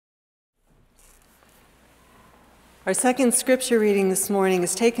Our second scripture reading this morning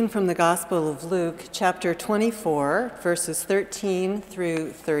is taken from the Gospel of Luke, chapter 24, verses 13 through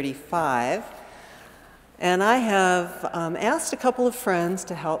 35. And I have asked a couple of friends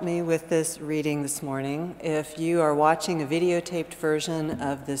to help me with this reading this morning. If you are watching a videotaped version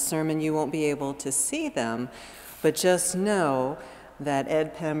of this sermon, you won't be able to see them, but just know that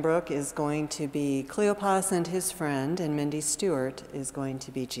Ed Pembroke is going to be Cleopas and his friend, and Mindy Stewart is going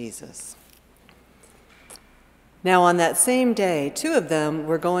to be Jesus. Now on that same day, two of them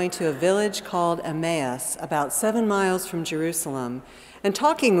were going to a village called Emmaus, about 7 miles from Jerusalem, and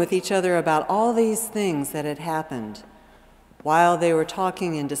talking with each other about all these things that had happened. While they were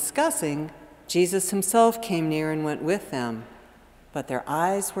talking and discussing, Jesus himself came near and went with them, but their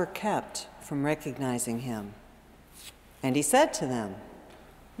eyes were kept from recognizing him. And he said to them,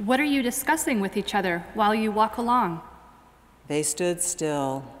 "What are you discussing with each other while you walk along?" They stood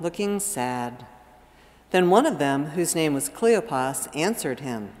still, looking sad. Then one of them, whose name was Cleopas, answered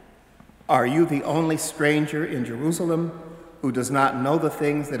him, "Are you the only stranger in Jerusalem who does not know the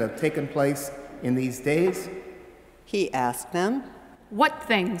things that have taken place in these days?" He asked them. "What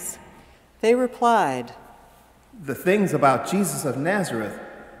things?" They replied, "The things about Jesus of Nazareth,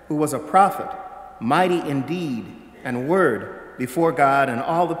 who was a prophet, mighty in deed and word before God and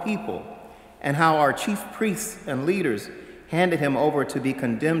all the people, and how our chief priests and leaders handed him over to be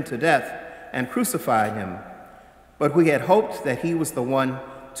condemned to death and crucified him. But we had hoped that he was the one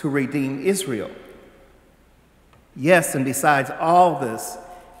to redeem Israel. Yes, and besides all this,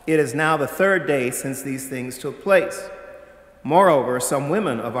 it is now the third day since these things took place. Moreover, some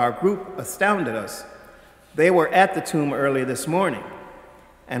women of our group astounded us. They were at the tomb early this morning,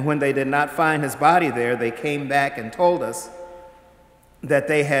 and when they did not find his body there, they came back and told us that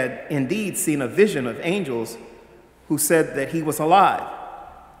they had indeed seen a vision of angels who said that he was alive.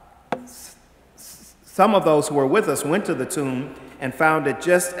 Some of those who were with us went to the tomb and found it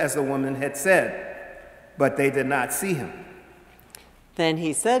just as the woman had said, but they did not see him." Then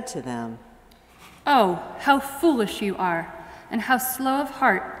he said to them, "Oh, how foolish you are, and how slow of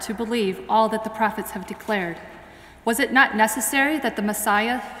heart to believe all that the prophets have declared. Was it not necessary that the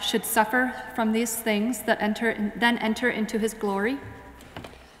Messiah should suffer from these things then enter into his glory?"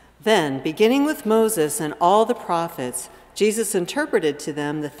 Then, beginning with Moses and all the prophets, Jesus interpreted to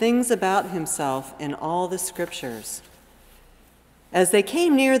them the things about himself in all the scriptures. As they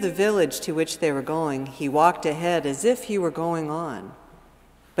came near the village to which they were going, he walked ahead as if he were going on.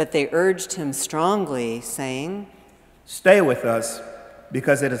 But they urged him strongly, saying, "Stay with us,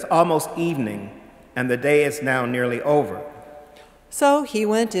 because it is almost evening, and the day is now nearly over." So he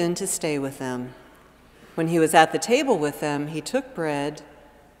went in to stay with them. When he was at the table with them, he took bread,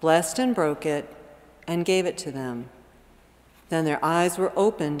 blessed and broke it, and gave it to them. Then their eyes were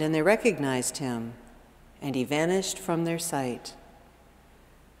opened, and they recognized him, and he vanished from their sight.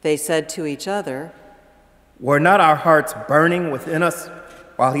 They said to each other, "Were not our hearts burning within us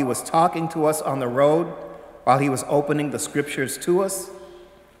while he was talking to us on the road, while he was opening the scriptures to us?"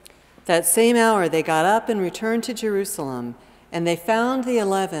 That same hour they got up and returned to Jerusalem, and they found the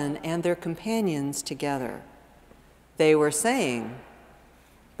 11 and their companions together. They were saying,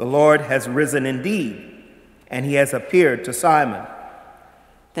 "The Lord has risen indeed, and he has appeared to Simon."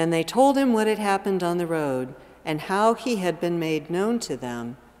 Then they told him what had happened on the road and how he had been made known to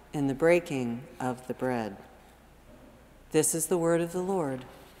them in the breaking of the bread. This is the word of the Lord.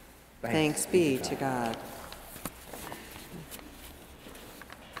 Thanks be to God.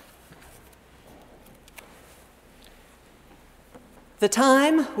 The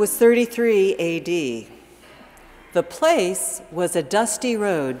time was 33 AD. The place was a dusty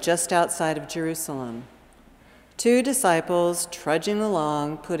road just outside of Jerusalem. 2 disciples trudging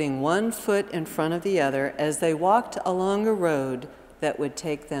along, putting one foot in front of the other as they walked along a road that would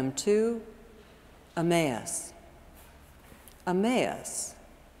take them to Emmaus. Emmaus.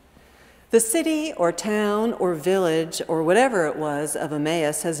 The city or town or village or whatever it was of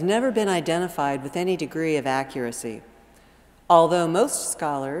Emmaus has never been identified with any degree of accuracy. Although most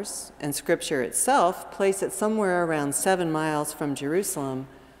scholars and Scripture itself place it somewhere around 7 miles from Jerusalem,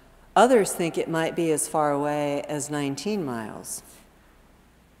 others think it might be as far away as 19 miles.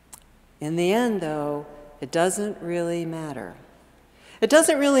 In the end, though, it doesn't really matter. It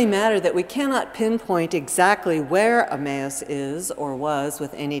doesn't really matter that we cannot pinpoint exactly where Emmaus is or was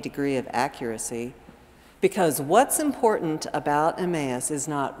with any degree of accuracy, because what's important about Emmaus is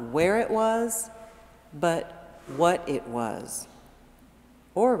not where it was, but what it was,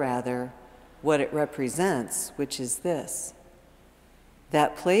 or rather, what it represents, which is this: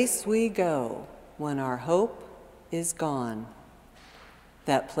 that place we go when our hope is gone,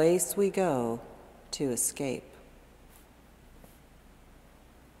 that place we go to escape.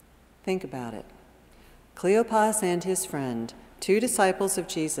 Think about it. Cleopas and his friend, 2 disciples of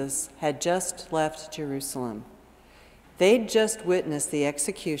Jesus, had just left Jerusalem. They'd just witnessed the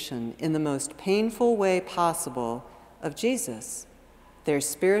execution in the most painful way possible of Jesus, their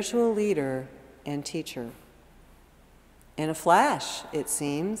spiritual leader and teacher. In a flash, it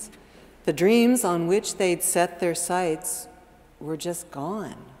seems, the dreams on which they'd set their sights were just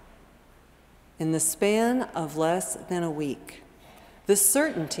gone. In the span of less than a week, the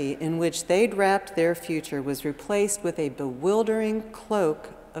certainty in which they'd wrapped their future was replaced with a bewildering cloak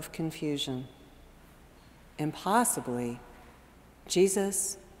of confusion. Impossibly,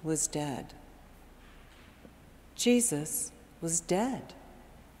 Jesus was dead. Jesus was dead.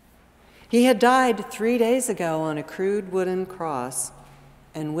 He had died 3 days ago on a crude wooden cross,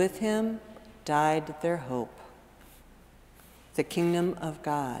 and with him died their hope. The kingdom of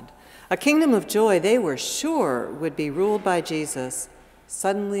God, a kingdom of joy they were sure would be ruled by Jesus,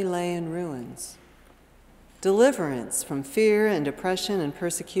 suddenly lay in ruins. Deliverance from fear and oppression and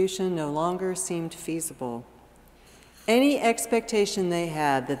persecution no longer seemed feasible. Any expectation they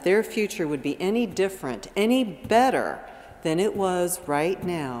had that their future would be any different, any better than it was right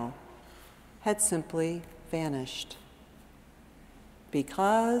now, had simply vanished.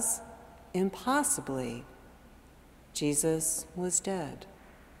 Because, impossibly, Jesus was dead.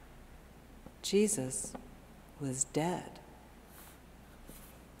 Jesus was dead.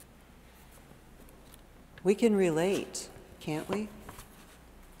 We can relate, can't we?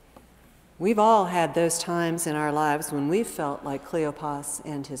 We've all had those times in our lives when we've felt like Cleopas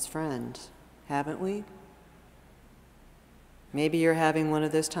and his friend, haven't we? Maybe you're having one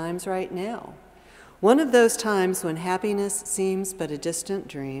of those times right now. One of those times when happiness seems but a distant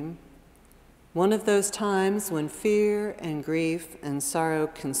dream. One of those times when fear and grief and sorrow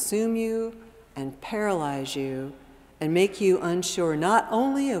consume you and paralyze you and make you unsure not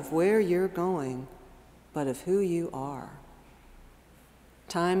only of where you're going, but of who you are.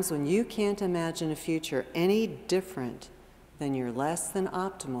 Times when you can't imagine a future any different than your less than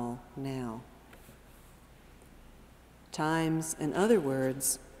optimal now. Times, in other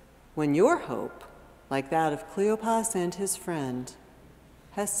words, when your hope, like that of Cleopas and his friend,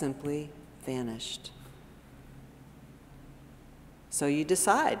 has simply vanished. So you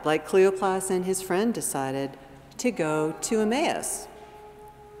decide, like Cleopas and his friend decided, to go to Emmaus.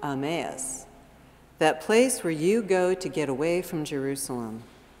 Emmaus. That place where you go to get away from Jerusalem,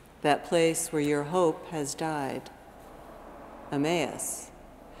 that place where your hope has died. Emmaus,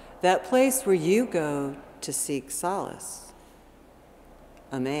 that place where you go to seek solace.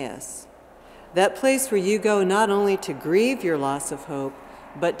 Emmaus, that place where you go not only to grieve your loss of hope,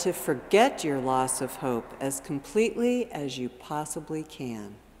 but to forget your loss of hope as completely as you possibly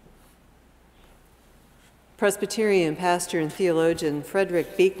can. Presbyterian pastor and theologian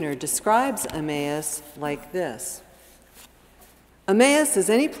Frederick Buechner describes Emmaus like this. Emmaus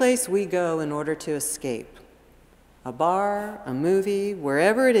is any place we go in order to escape. A bar, a movie,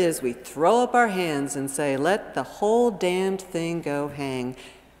 wherever it is, we throw up our hands and say, let the whole damned thing go hang.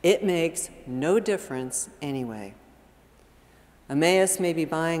 It makes no difference anyway. Emmaus may be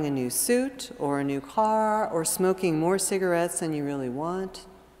buying a new suit or a new car or smoking more cigarettes than you really want.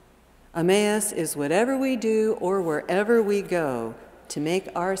 Emmaus is whatever we do or wherever we go to make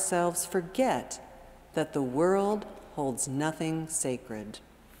ourselves forget that the world holds nothing sacred.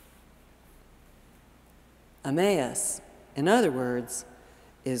 Emmaus, in other words,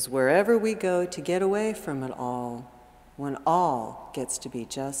 is wherever we go to get away from it all when all gets to be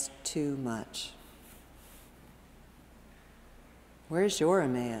just too much. Where's your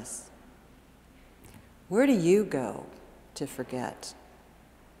Emmaus? Where do you go to forget?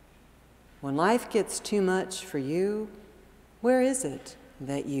 When life gets too much for you, where is it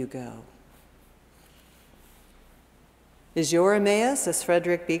that you go? Is your Emmaus, as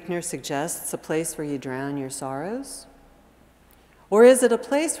Frederick Buechner suggests, a place where you drown your sorrows? Or is it a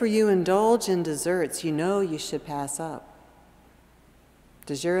place where you indulge in desserts you know you should pass up?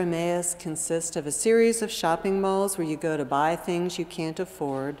 Does your Emmaus consist of a series of shopping malls where you go to buy things you can't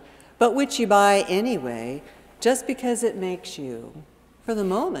afford, but which you buy anyway, just because it makes you, for the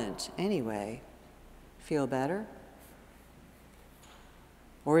moment anyway, feel better?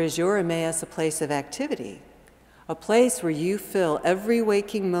 Or is your Emmaus a place of activity, a place where you fill every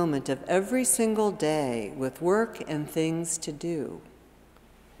waking moment of every single day with work and things to do?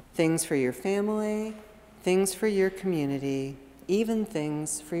 Things for your family, things for your community, even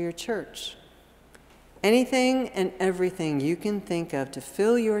things for your church. Anything and everything you can think of to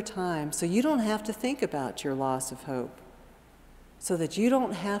fill your time so you don't have to think about your loss of hope, so that you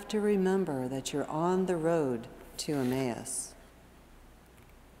don't have to remember that you're on the road to Emmaus.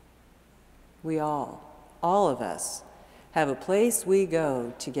 We all of us, have a place we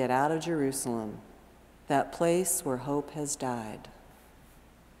go to get out of Jerusalem, that place where hope has died.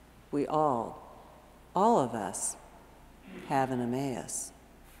 We all of us, have an Emmaus.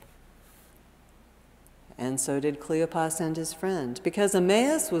 And so did Cleopas and his friend, because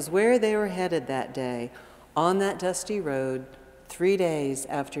Emmaus was where they were headed that day, on that dusty road, 3 days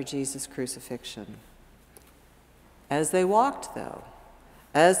after Jesus' crucifixion. As they walked, though,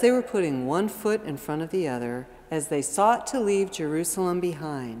 as they were putting one foot in front of the other, as they sought to leave Jerusalem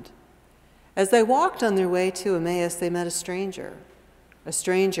behind, as they walked on their way to Emmaus, they met a stranger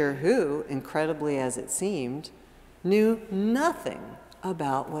who, incredibly as it seemed, knew nothing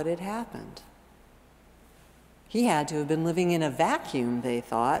about what had happened. He had to have been living in a vacuum, they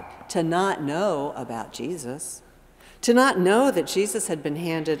thought, to not know about Jesus, to not know that Jesus had been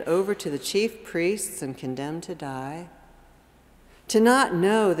handed over to the chief priests and condemned to die, to not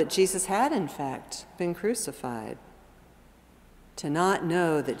know that Jesus had, in fact, been crucified, to not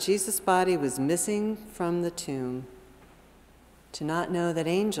know that Jesus' body was missing from the tomb, to not know that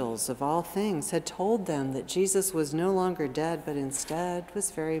angels of all things had told them that Jesus was no longer dead, but instead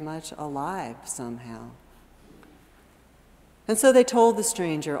was very much alive somehow. And so they told the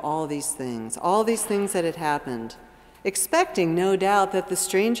stranger all these things that had happened, expecting, no doubt, that the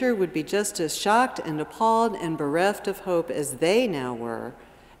stranger would be just as shocked and appalled and bereft of hope as they now were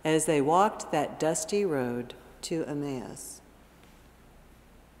as they walked that dusty road to Emmaus.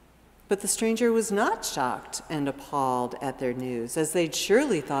 But the stranger was not shocked and appalled at their news, as they'd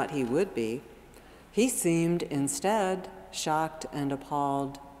surely thought he would be. He seemed instead shocked and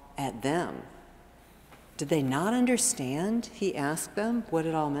appalled at them. Did they not understand, he asked them, what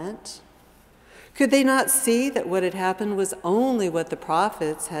it all meant? Could they not see that what had happened was only what the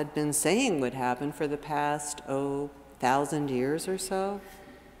prophets had been saying would happen for the past, 1,000 years or so?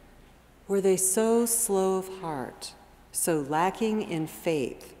 Were they so slow of heart, so lacking in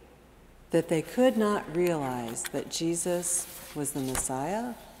faith, that they could not realize that Jesus was the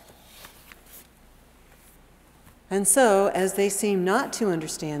Messiah? And so, as they seemed not to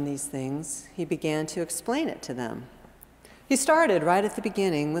understand these things, he began to explain it to them. He started right at the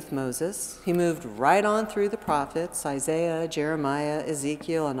beginning with Moses. He moved right on through the prophets, Isaiah, Jeremiah,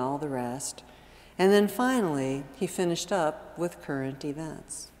 Ezekiel, and all the rest. And then finally, he finished up with current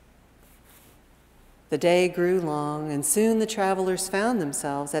events. The day grew long, and soon the travelers found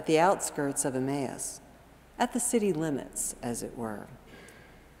themselves at the outskirts of Emmaus, at the city limits, as it were.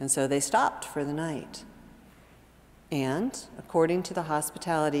 And so they stopped for the night. And, according to the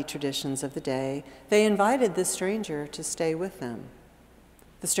hospitality traditions of the day, they invited the stranger to stay with them.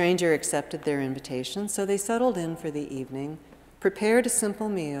 The stranger accepted their invitation, so they settled in for the evening, prepared a simple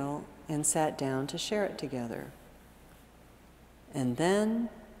meal, and sat down to share it together. And then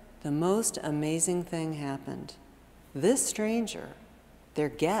the most amazing thing happened. This stranger, their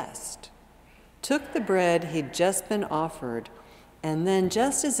guest, took the bread he'd just been offered, and then,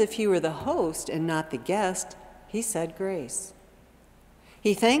 just as if he were the host and not the guest, he said grace.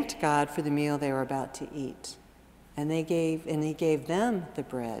 He thanked God for the meal they were about to eat, and he gave them the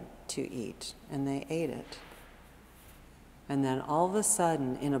bread to eat, and they ate it. And then all of a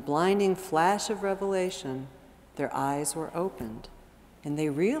sudden, in a blinding flash of revelation, their eyes were opened, and they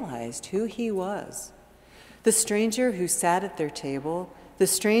realized who he was. The stranger who sat at their table, the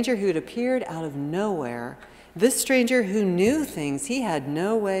stranger who'd appeared out of nowhere, this stranger who knew things he had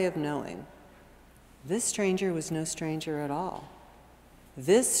no way of knowing. This stranger was no stranger at all.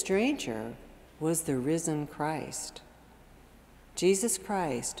 This stranger was the risen Christ. Jesus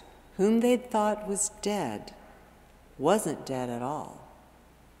Christ, whom they'd thought was dead, wasn't dead at all.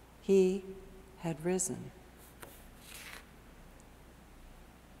 He had risen.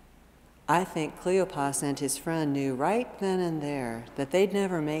 I think Cleopas and his friend knew right then and there that they'd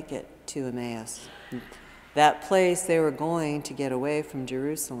never make it to Emmaus, that place they were going to get away from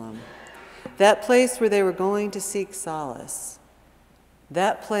Jerusalem. That place where they were going to seek solace.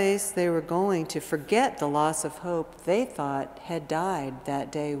 That place they were going to forget the loss of hope they thought had died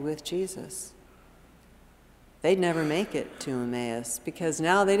that day with Jesus. They'd never make it to Emmaus because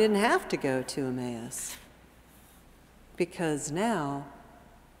now they didn't have to go to Emmaus. Because now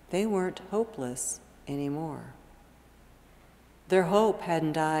they weren't hopeless anymore. Their hope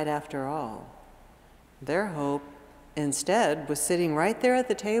hadn't died after all. Their hope instead was sitting right there at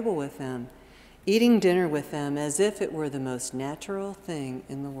the table with them, eating dinner with them as if it were the most natural thing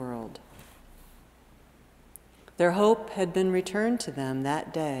in the world. Their hope had been returned to them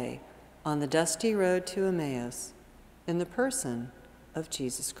that day on the dusty road to Emmaus in the person of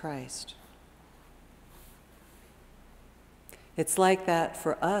Jesus Christ. It's like that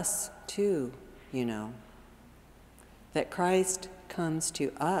for us too, that Christ comes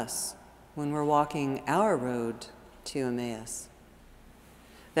to us when we're walking our road to Emmaus.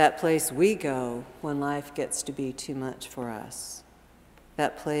 That place we go when life gets to be too much for us.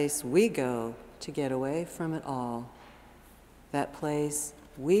 That place we go to get away from it all. That place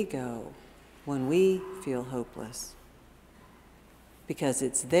we go when we feel hopeless. Because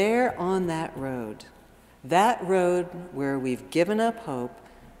it's there on that road where we've given up hope,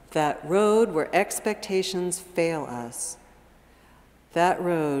 that road where expectations fail us, that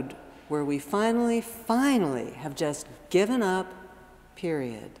road where we finally have just given up,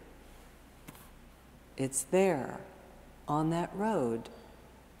 period. It's there on that road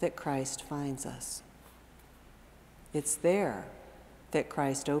that Christ finds us. It's there that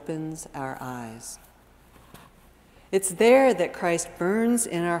Christ opens our eyes. It's there that Christ burns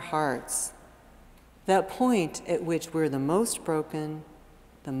in our hearts, that point at which we're the most broken,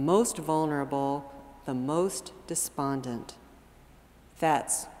 the most vulnerable, the most despondent.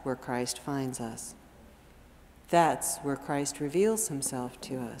 That's where Christ finds us. That's where Christ reveals himself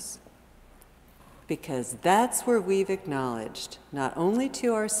to us. Because that's where we've acknowledged, not only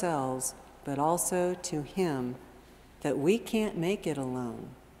to ourselves, but also to him, that we can't make it alone,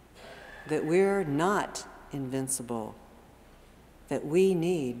 that we're not invincible, that we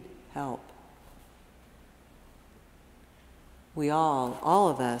need help. We all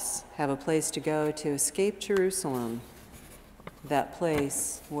of us, have a place to go to escape Jerusalem, that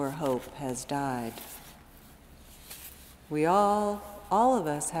place where hope has died. We all of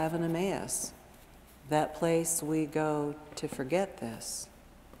us have an Emmaus, that place we go to forget this.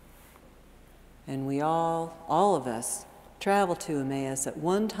 And we all of us, travel to Emmaus at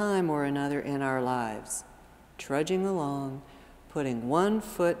one time or another in our lives, trudging along, putting one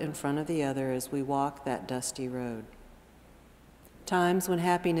foot in front of the other as we walk that dusty road. Times when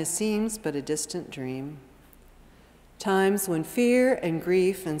happiness seems but a distant dream. Times when fear and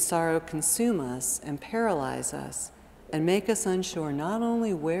grief and sorrow consume us and paralyze us and make us unsure not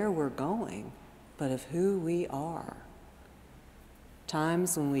only where we're going, but of who we are.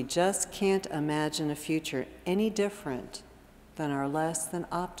 Times when we just can't imagine a future any different than our less than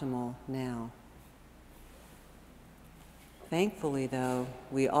optimal now. Thankfully, though,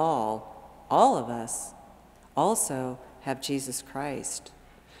 we all of us, also have Jesus Christ,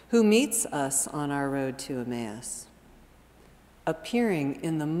 who meets us on our road to Emmaus, appearing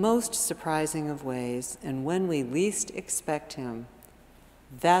in the most surprising of ways, and when we least expect him.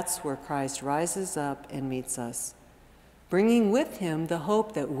 That's where Christ rises up and meets us, bringing with him the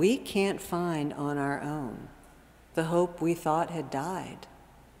hope that we can't find on our own, the hope we thought had died,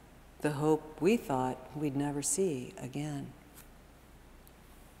 the hope we thought we'd never see again.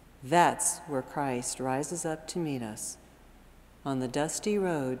 That's where Christ rises up to meet us on the dusty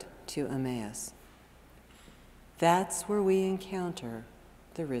road to Emmaus. That's where we encounter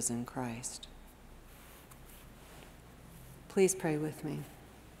the risen Christ. Please pray with me.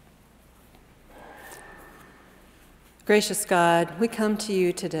 Gracious God, we come to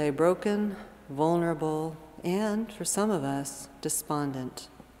you today broken, vulnerable, and, for some of us, despondent.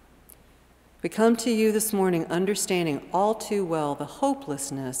 We come to you this morning understanding all too well the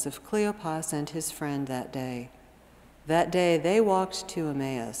hopelessness of Cleopas and his friend that day. That day they walked to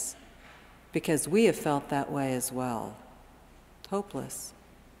Emmaus, because we have felt that way as well. Hopeless.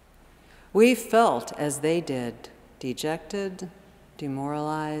 We felt as they did, dejected,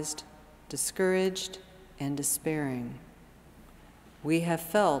 demoralized, discouraged, and despairing. We have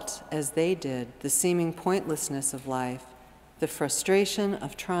felt, as they did, the seeming pointlessness of life, the frustration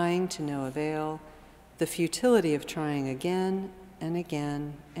of trying to no avail, the futility of trying again and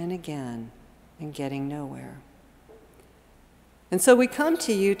again and again and getting nowhere. And so we come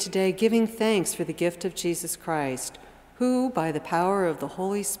to you today giving thanks for the gift of Jesus Christ, who, by the power of the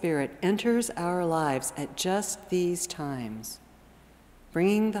Holy Spirit, enters our lives at just these times,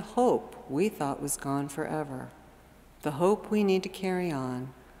 bringing the hope we thought was gone forever, the hope we need to carry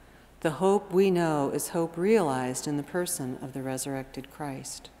on, the hope we know is hope realized in the person of the resurrected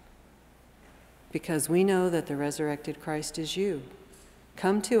Christ. Because we know that the resurrected Christ is you,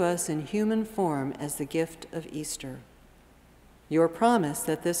 come to us in human form as the gift of Easter. Your promise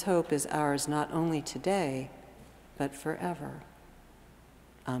that this hope is ours not only today, but forever.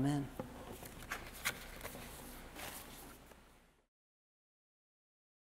 Amen.